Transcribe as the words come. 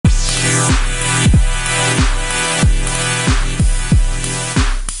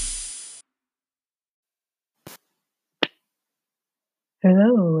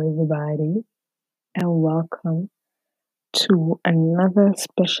Hello, everybody, and welcome to another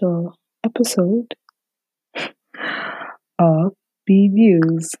special episode of B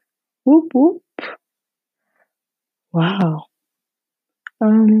Views. Whoop whoop! Wow.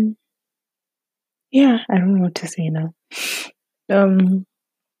 Um. Yeah, I don't know what to say now. Um.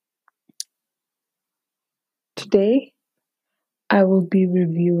 Today I will be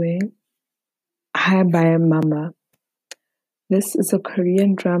reviewing Hi Bye Mama. This is a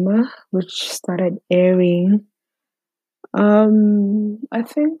Korean drama which started airing. I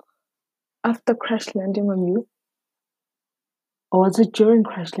think after Crash Landing on You, or was it during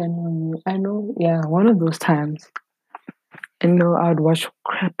Crash Landing on You? I know, yeah, one of those times. And no, I would watch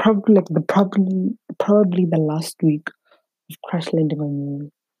probably like the probably the last week of Crash Landing on You.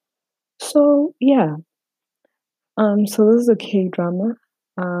 So yeah, so this is a K drama.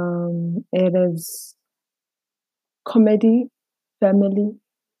 It is comedy, family,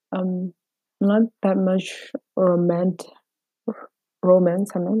 um, not that much romance.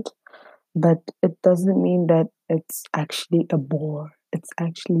 I meant, but it doesn't mean that it's actually a bore. It's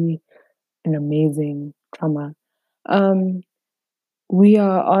actually an amazing drama. Um, We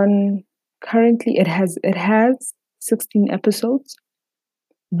are on currently it has 16 episodes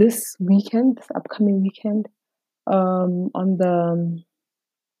this upcoming weekend, on the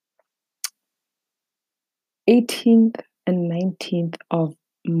 18th and 19th of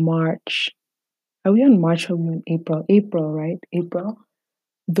March. Are we on March or are we on April? April, right? April.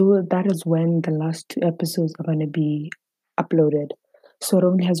 Though that is when the last two episodes are gonna be uploaded. So it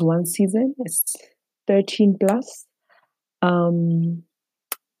only has one season. It's 13 plus. Um,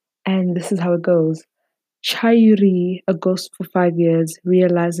 and this is how it goes. Chayuri, a ghost for 5 years,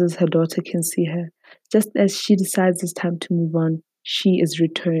 realizes her daughter can see her. Just as she decides it's time to move on, she is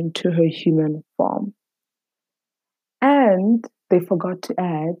returned to her human form. And they forgot to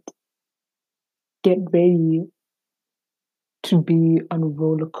add, get ready to be on a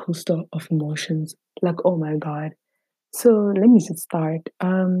roller coaster of emotions. Like, oh my god. So let me just start.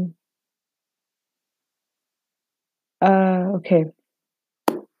 Okay.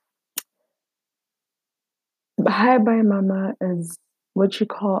 Hi Bye Mama is what you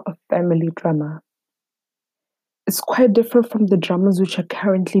call a family drama. It's quite different from the dramas which are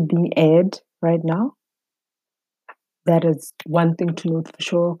currently being aired right now. That is one thing to note for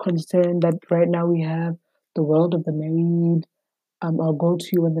sure, considering that right now we have the world of the married, I'll go to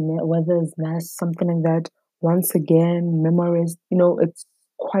you when the weather is nice, something like that. Once again, memories, it's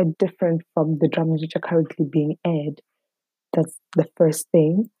quite different from the dramas which are currently being aired. That's the first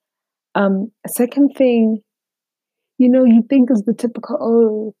thing. Second thing, you think is the typical,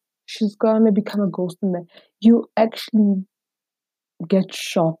 oh, she's gonna become a ghost in there. You actually get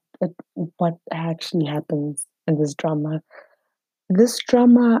shocked at what actually happens in this drama. This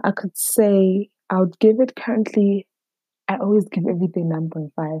drama, I could say I would give it currently, I always give everything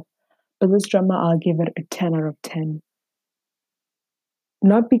 9.5, but this drama, I'll give it a 10 out of 10.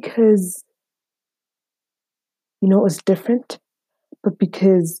 Not because, it's different, but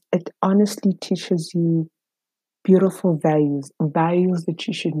because it honestly teaches you beautiful values that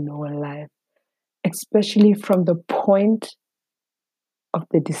you should know in life, especially from the point of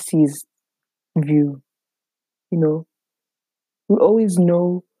the deceased view. You know, we always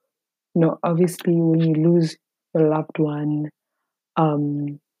know, obviously when you lose your loved one,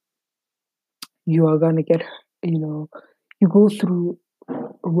 um, you are gonna get, you know, you go through a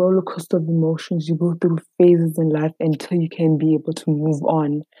roller coaster of emotions, you go through phases in life until you can be able to move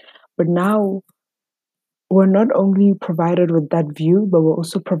on. But now we're not only provided with that view, but we're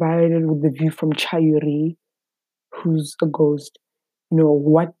also provided with the view from Chayuri, who's a ghost.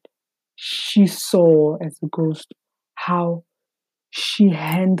 What she saw as a ghost, how she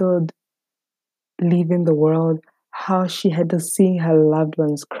handled leaving the world, how she handled seeing her loved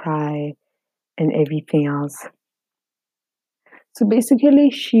ones cry and everything else. So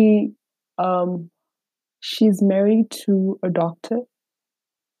basically, um, she's married to a doctor.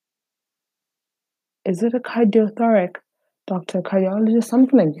 Is it a cardiothorac doctor, cardiologist,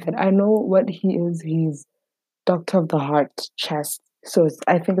 something like that? I know what he is. He's doctor of the heart, chest. So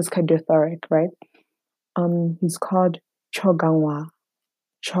I think it's cardiothorac, right? He's called Cho Gangwa.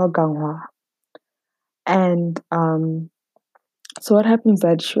 Cho Gangwa. And so what happens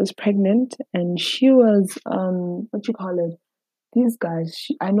that she was pregnant and she was what you call it? These guys.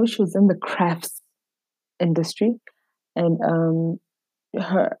 I know she was in the crafts industry, and a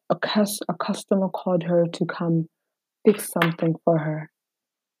customer called her to come fix something for her,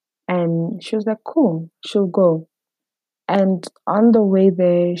 and she was like, "Cool, she'll go." And on the way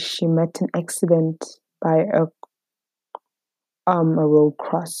there, she met an accident by a road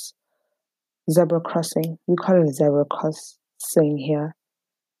cross, zebra crossing. We call it a zebra crossing here,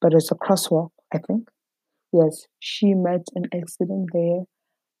 but it's a crosswalk, I think. Yes, she met an accident there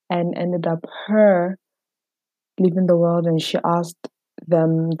and ended up her leaving the world, and she asked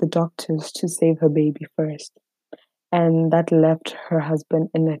the doctors, to save her baby first. And that left her husband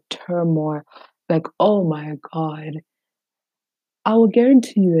in a turmoil. Like, oh my God. I will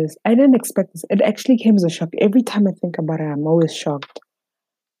guarantee you this. I didn't expect this. It actually came as a shock. Every time I think about it, I'm always shocked.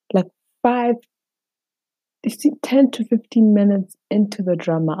 Like five, 10 to 15 minutes into the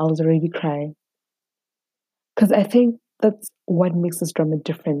drama, I was already crying. Because I think that's what makes this drama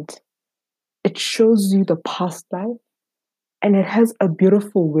different. It shows you the past life, and it has a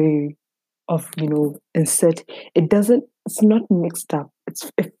beautiful way of, insert. It's not mixed up.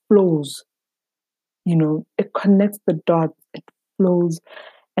 It flows, it connects the dots, it flows,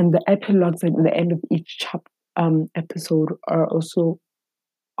 and the epilogues at the end of each episode are also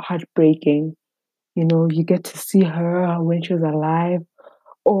heartbreaking. You get to see her when she was alive,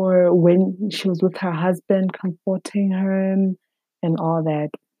 or when she was with her husband, comforting her and all that.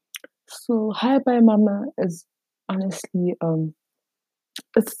 So, Hi Bye Mama is honestly,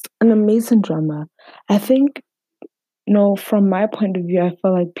 it's an amazing drama. I think, from my point of view, I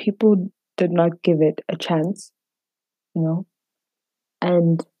feel like people did not give it a chance, you know,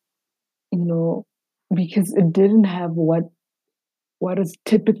 and you know, because it didn't have what is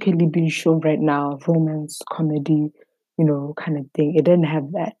typically being shown right now, romance, comedy, kind of thing. It didn't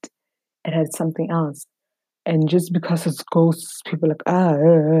have that. It had something else. And just because it's ghosts, people are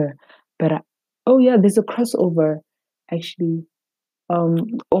like, but oh yeah, there's a crossover actually. Oh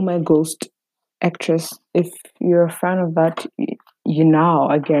my ghost actress. If you're a fan of that, you now,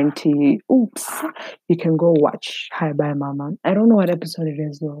 I guarantee, oops, you can go watch Hi Bye Mama. I don't know what episode it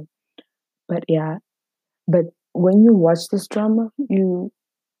is though, but yeah. But when you watch this drama,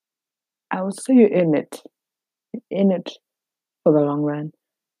 I would say you're in it for the long run.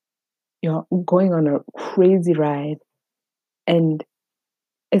 You're going on a crazy ride, and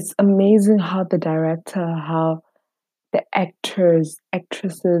it's amazing how the director, how the actors,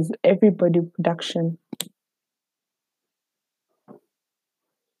 actresses, everybody, production,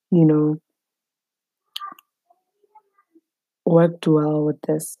 you know, worked well with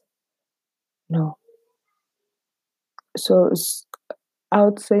this. No, so I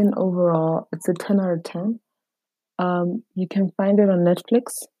would say in overall, it's a 10 out of 10. You can find it on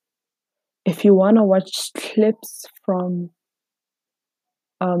Netflix. If you want to watch clips from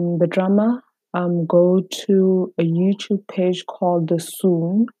the drama, go to a YouTube page called The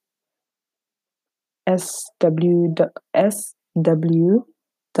Soon, SWOON,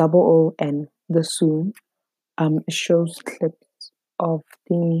 The Soon. It shows clips of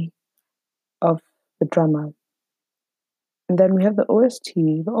the of the drama. And then we have the OST.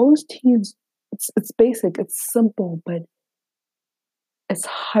 The OST is it's basic, it's simple, but it's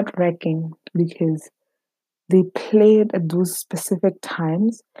heart wrenching because they play it at those specific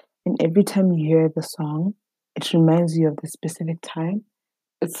times, and every time you hear the song, it reminds you of the specific time.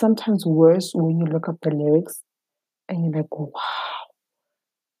 It's sometimes worse when you look up the lyrics and you're like, wow,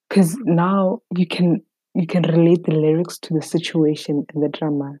 because now you can relate the lyrics to the situation and the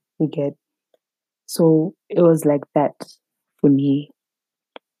drama you get. So it was like that for me.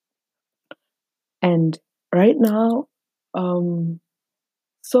 And right now, um,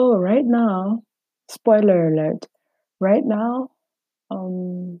 right now, spoiler alert, right now,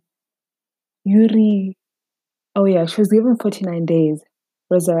 um, Yuri, oh yeah, she was given 49 days,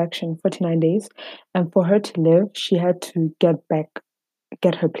 resurrection, 49 days. And for her to live, she had to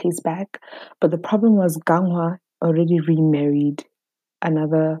get her place back. But the problem was Ganghwa already remarried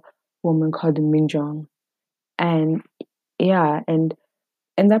another woman called Minjong. And yeah, and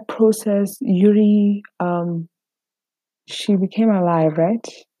in that process, Yuri, she became alive, right?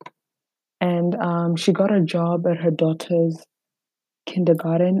 And she got a job at her daughter's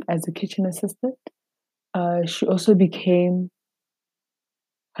kindergarten as a kitchen assistant. She also became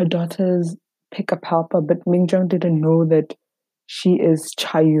her daughter's pickup helper, but Mingjung didn't know that she is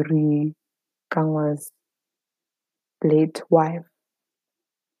Chayuri Gangwa's late wife.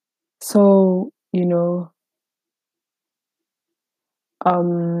 So,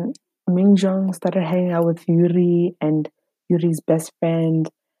 um, Mingjung started hanging out with Yuri and Yuri's best friend,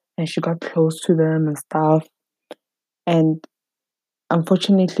 and she got close to them and stuff. And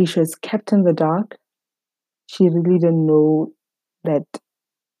unfortunately, she was kept in the dark. She really didn't know that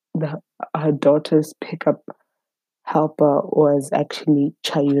the her daughter's pickup helper was actually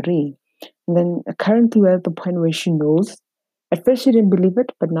Chayuri. And then currently we're at the point where she knows. At first she didn't believe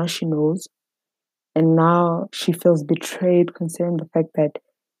it, but now she knows. And now she feels betrayed considering the fact that it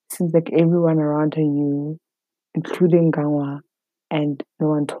seems like everyone around her knew, including Gangwa, and no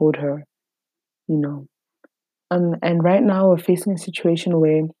one told her, you know. And right now we're facing a situation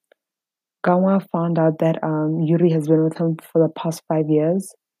where Gangwa found out that Yuri has been with him for the past 5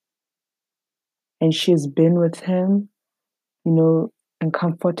 years, and she's been with him, you know, and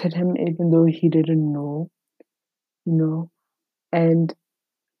comforted him even though he didn't know, you know. And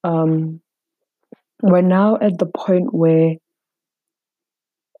um, we're now at the point where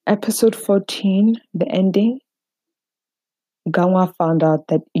episode 14, the ending, Gangwa found out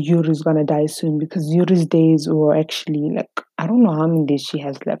that Yuri's gonna die soon because Yuri's days were actually like I don't know how many days she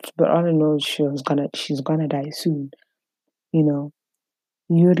has left, but all I know is she's gonna die soon. You know,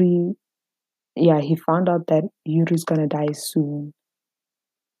 Yuri. Yeah, he found out that Yuri's gonna die soon.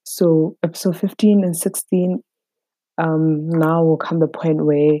 So episode 15 and 16, now will come the point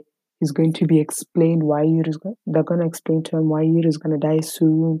where he's going to be explained why they're gonna explain to him why Yuri's gonna die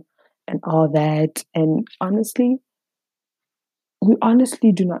soon and all that. And honestly, we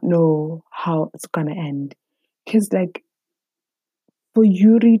honestly do not know how it's gonna end. Because like for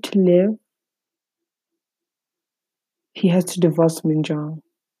Yuri to live, he has to divorce Minjong.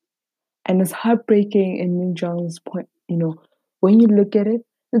 And it's heartbreaking in Minjong's point, when you look at it,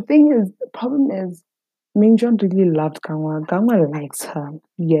 the problem is Minjong really loved Gangwa. Gangwa likes her,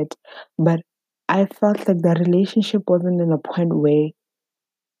 yet. But I felt like the relationship wasn't in a point where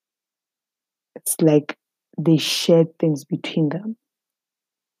it's like they shared things between them.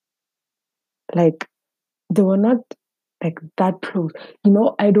 Like they were not like that close.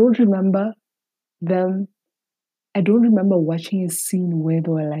 I don't remember them I don't remember watching a scene where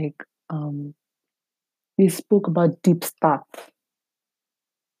they were like, they spoke about deep stuff,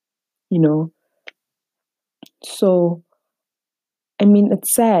 you know. So, I mean,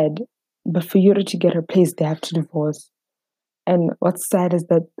 it's sad, but for Yuri to get her place, they have to divorce. And what's sad is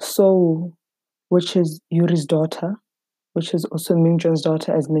that So, which is Yuri's daughter, which is also Minjong's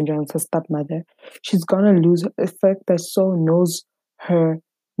daughter as Minjong's stepmother, she's gonna lose the fact that So knows her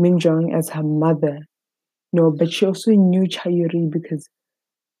Minjong as her mother. No, but she also knew Chayuri because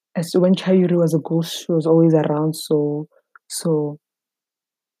as when Chayuri was a ghost, she was always around. So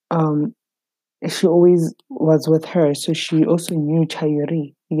um, she always was with her. So she also knew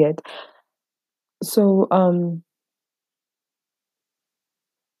Chayuri. Yet, so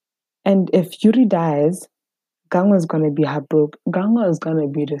and if Yuri dies, Gangwa is gonna be heartbroken. Gangwa is gonna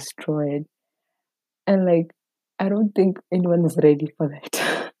be destroyed, and like I don't think anyone is ready for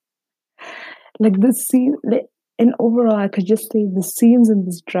that. Like the scene, and overall, I could just say the scenes in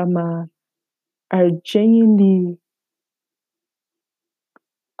this drama are genuinely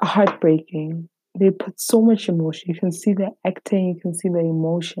heartbreaking. They put so much emotion. You can see the acting, you can see the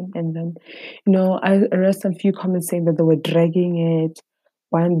emotion, and then, I read some few comments saying that they were dragging it.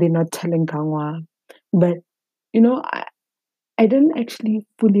 Why aren't they not telling Gangwa? But I didn't actually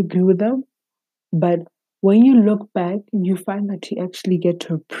fully agree with them. But when you look back, you find that you actually get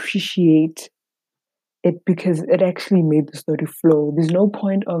to appreciate it because it actually made the story flow. There's no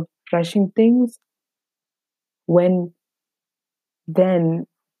point of rushing things when then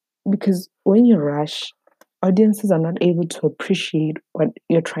because when you rush, audiences are not able to appreciate what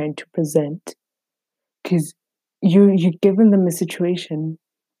you're trying to present because you've given them a situation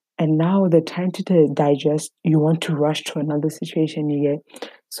and now they're trying to digest. You want to rush to another situation you get.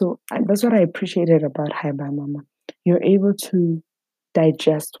 So that's what I appreciated about Hi Bye Mama. You're able to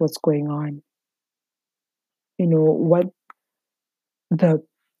digest what's going on. What the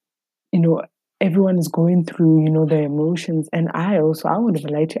you know everyone is going through. Their emotions, and I would have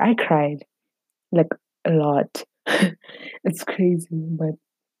liked to. I cried like a lot. It's crazy, but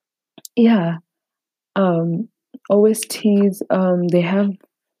yeah. Um, OSTs. They have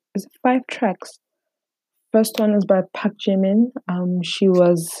is it 5 tracks. First one is by Park Jimin. She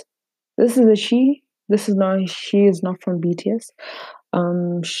was. This is a she. This is not. She is not from BTS.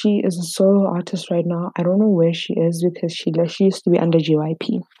 She is a solo artist right now. I don't know where she is because she used to be under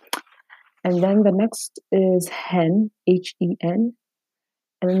JYP. And then the next is Hen. And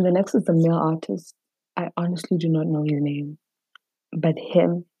then the next is the male artist. I honestly do not know his name, but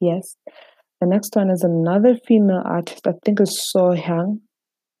him, yes. The next one is another female artist. I think it's Sohang,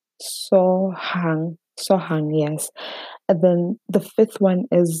 yes. And then the fifth one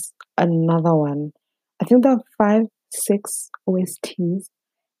is another one. I think there are 5, 6 OSTs.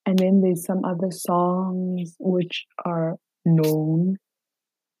 And then there's some other songs which are known.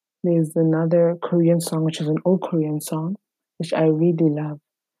 There's another Korean song, which is an old Korean song, which I really love.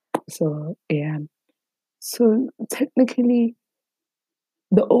 So, yeah. So technically,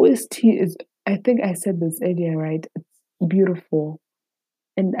 the OST is I think I said this earlier, right? It's beautiful.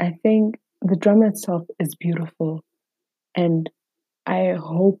 And I think the drama itself is beautiful. And I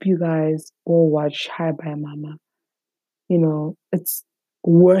hope you guys will watch Hi Bye Mama. You know, it's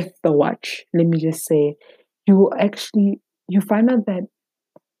worth the watch. Let me just say, you will actually you find out that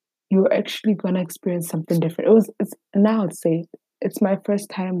you're actually gonna experience something different. It's now I'd say it's my first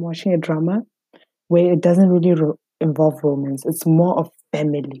time watching a drama where it doesn't really involve romance. It's more of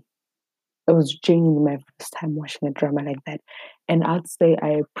family. It was genuinely my first time watching a drama like that, and I'd say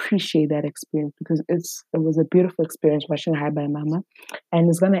I appreciate that experience because it was a beautiful experience watching Hi Bye Mama, and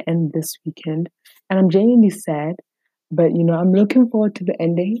it's gonna end this weekend, and I'm genuinely sad, but I'm looking forward to the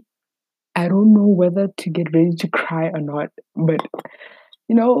ending. I don't know whether to get ready to cry or not, but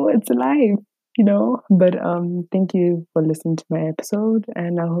it's life. But thank you for listening to my episode,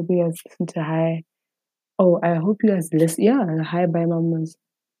 and I hope you guys listen to Hi. Oh, I hope you guys listen. Yeah, Hi Bye Mama's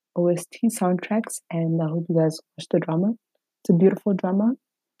OST soundtracks, and I hope you guys watch the drama. It's a beautiful drama.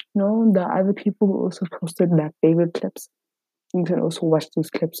 The other people who also posted their favorite clips. You can also watch those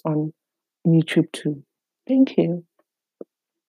clips on YouTube too. Thank you.